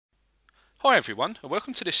Hi everyone, and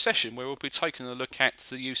welcome to this session where we'll be taking a look at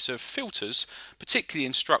the use of filters, particularly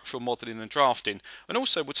in structural modelling and drafting, and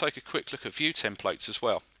also we'll take a quick look at view templates as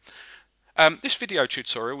well. This video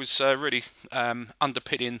tutorial is really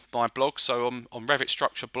underpinning my blog, so on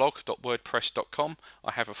revitstructureblog.wordpress.com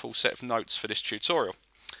I have a full set of notes for this tutorial.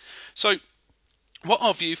 So what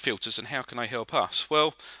are view filters and how can they help us?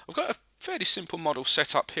 Well, I've got a fairly simple model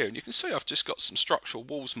set up here, and you can see I've just got some structural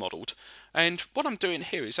walls modelled, and what I'm doing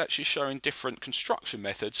here is actually showing different construction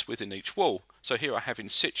methods within each wall. So here I have in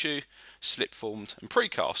situ, slip formed and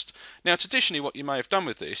precast. Now traditionally what you may have done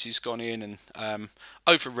with this is gone in and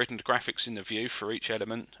overridden the graphics in the view for each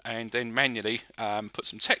element and then manually put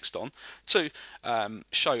some text on to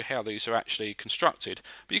show how these are actually constructed.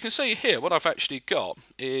 But you can see here what I've actually got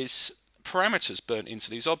is parameters burnt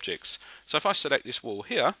into these objects. So if I select this wall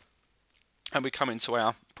here and we come into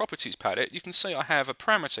our properties palette, you can see I have a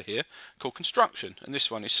parameter here called construction, and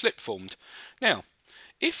this one is slip formed. Now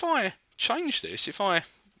if I change this, if I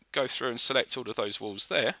go through and select all of those walls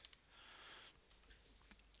there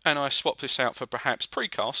and I swap this out for perhaps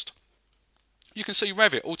precast, you can see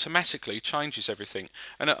Revit automatically changes everything.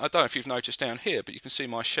 And I don't know if you've noticed down here, but you can see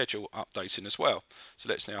my schedule updating as well. So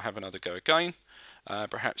let's now have another go again.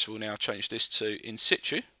 Perhaps we'll now change this to in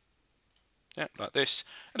situ. Yeah, like this.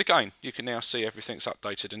 And again, you can now see everything's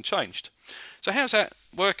updated and changed. So how's that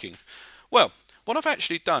working? Well, what I've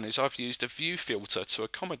actually done is I've used a view filter to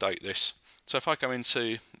accommodate this. So if I go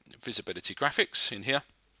into visibility graphics in here,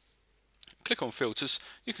 click on filters,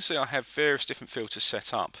 you can see I have various different filters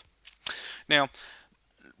set up. Now,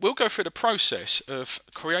 we'll go through the process of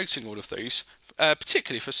creating all of these,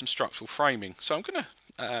 particularly for some structural framing. So I'm going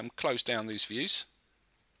to close down these views.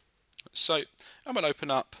 So I'm going to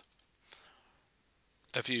open up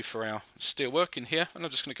a view for our steelwork in here, and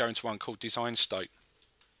I'm just going to go into one called design state.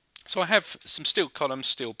 So I have some steel columns,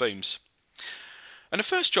 steel beams. And the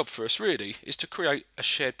first job for us really is to create a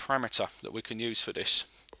shared parameter that we can use for this.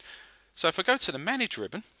 So if I go to the manage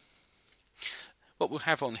ribbon, what we'll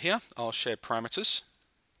have on here are shared parameters.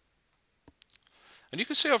 And you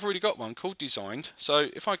can see I've already got one called designed. So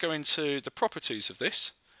if I go into the properties of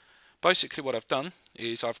this, basically what I've done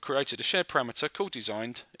is I've created a shared parameter called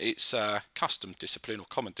designed. It's a custom discipline or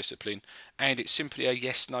common discipline, and it's simply a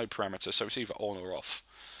yes/no parameter, so it's either on or off.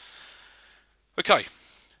 Okay,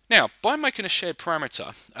 now by making a shared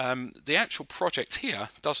parameter, the actual project here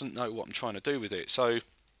doesn't know what I'm trying to do with it. So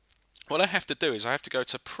what I have to do is I have to go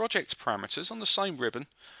to project parameters on the same ribbon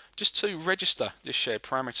just to register this shared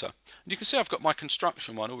parameter. And you can see I've got my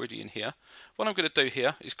construction one already in here. What I'm going to do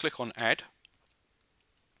here is click on add.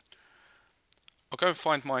 I'll go and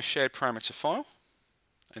find my shared parameter file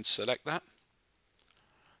and select that.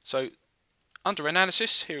 So under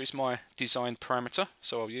analysis, here is my designed parameter,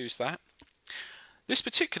 so I'll use that. This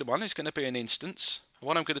particular one is going to be an instance.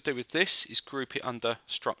 What I'm going to do with this is group it under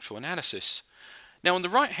structural analysis. Now on the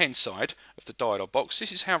right hand side of the dialog box,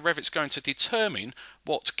 this is how Revit's going to determine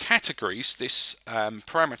what categories this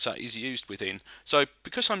parameter is used within. So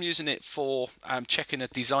because I'm using it for checking a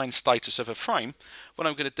design status of a frame, what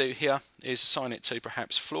I'm going to do here is assign it to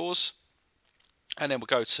perhaps floors, and then we'll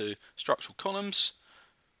go to structural columns,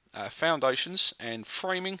 foundations and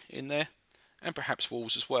framing in there, and perhaps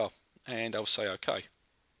walls as well, and I'll say OK.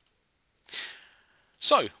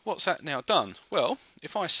 So what's that now done? Well,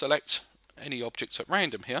 if I select any object at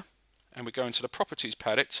random here and we go into the properties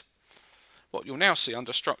palette, what you'll now see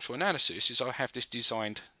under structural analysis is I have this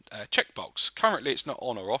designed checkbox. Currently it's not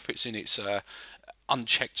on or off, it's in its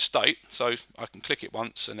unchecked state, so I can click it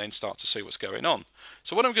once and then start to see what's going on.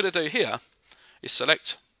 So what I'm going to do here is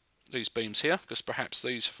select these beams here, because perhaps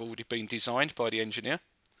these have already been designed by the engineer,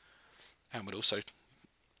 and we'll also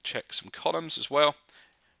check some columns as well.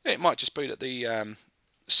 It might just be that the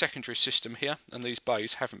secondary system here and these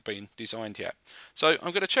bays haven't been designed yet. So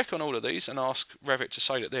I'm going to check on all of these and ask Revit to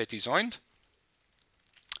say that they're designed.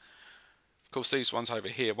 Of course these ones over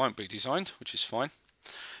here won't be designed, which is fine.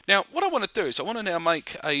 Now what I want to do is I want to now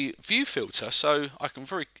make a view filter so I can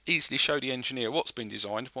very easily show the engineer what's been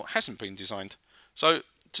designed, what hasn't been designed. So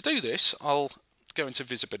to do this I'll go into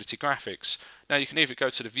visibility graphics. Now you can either go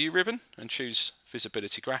to the view ribbon and choose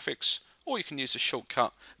visibility graphics, or you can use the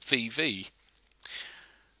shortcut VV.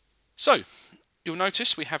 So you'll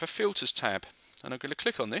notice we have a filters tab, and I'm going to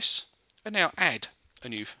click on this and now add a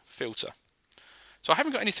new filter. So I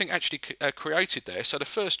haven't got anything actually created there, so the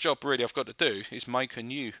first job really I've got to do is make a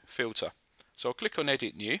new filter. So I'll click on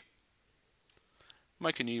edit new,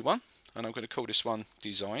 make a new one, and I'm going to call this one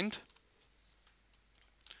designed.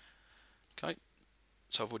 Okay,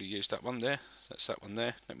 so I've already used that one there, that's that one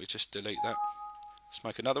there. Let me just delete that. Let's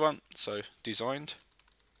make another one, so designed.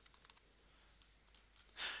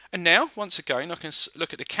 And now, once again, I can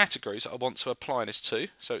look at the categories that I want to apply this to.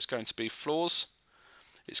 So it's going to be floors,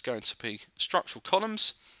 it's going to be structural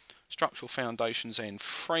columns, structural foundations and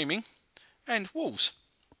framing, and walls.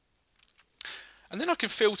 And then I can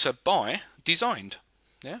filter by designed.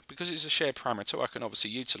 Yeah, because it's a shared parameter, I can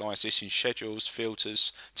obviously utilise this in schedules,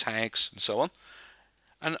 filters, tags, and so on.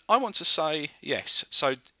 And I want to say yes.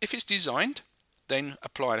 So if it's designed, then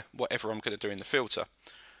apply whatever I'm going to do in the filter.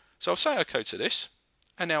 So I'll say OK to this,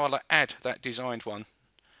 and now I'll add that designed one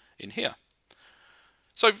in here.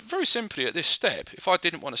 So very simply at this step, if I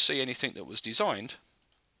didn't want to see anything that was designed,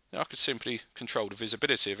 I could simply control the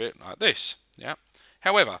visibility of it like this. Yeah.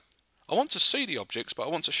 However, I want to see the objects, but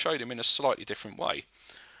I want to show them in a slightly different way.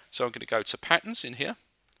 So I'm going to go to patterns in here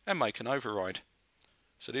and make an override.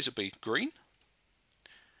 So these will be green,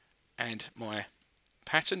 and my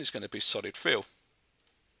pattern is going to be solid fill.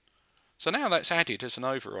 So now that's added as an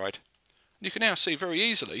override. You can now see very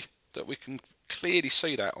easily that we can clearly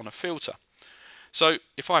see that on a filter. So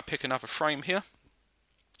if I pick another frame here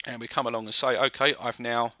and we come along and say, okay, I've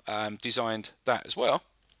now designed that as well.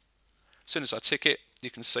 As soon as I tick it, you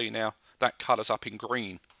can see now that colours up in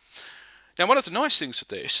green. Now, one of the nice things with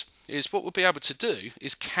this is what we'll be able to do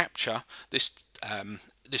is capture this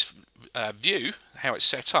view, how it's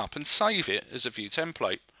set up, and save it as a view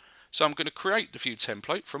template. So I'm going to create the view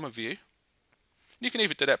template from a view. You can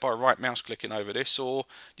either do that by right mouse clicking over this, or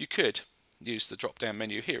you could use the drop down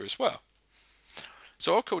menu here as well.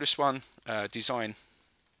 So I'll call this one design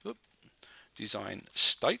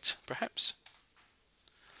state perhaps.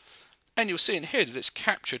 And you'll see in here that it's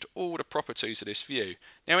captured all the properties of this view.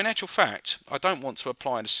 Now in actual fact, I don't want to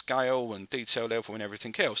apply the scale and detail level and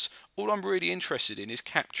everything else. All I'm really interested in is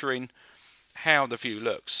capturing how the view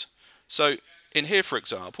looks. So in here, for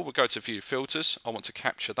example, we'll go to view filters. I want to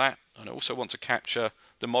capture that, and I also want to capture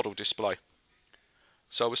the model display.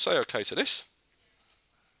 So we'll say OK to this,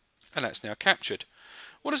 and that's now captured.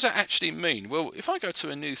 What does that actually mean? Well, if I go to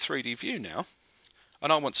a new 3D view now,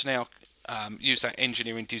 and I want to now use that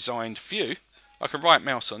engineering designed view, I can right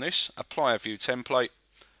mouse on this, apply a view template,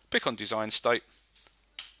 pick on design state,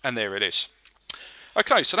 and there it is.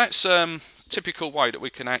 Okay, so that's typical way that we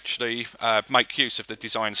can actually make use of the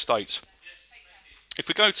design state. If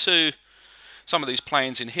we go to some of these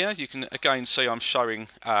planes in here, you can again see I'm showing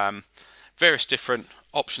various different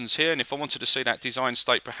options here, and if I wanted to see that design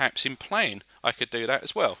state perhaps in plane, I could do that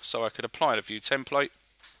as well. So I could apply the view template.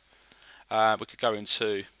 We could go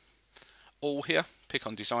into all here, pick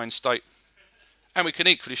on design state, and we can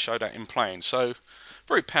equally show that in plane. So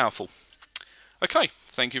very powerful. Okay,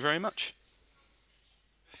 thank you very much.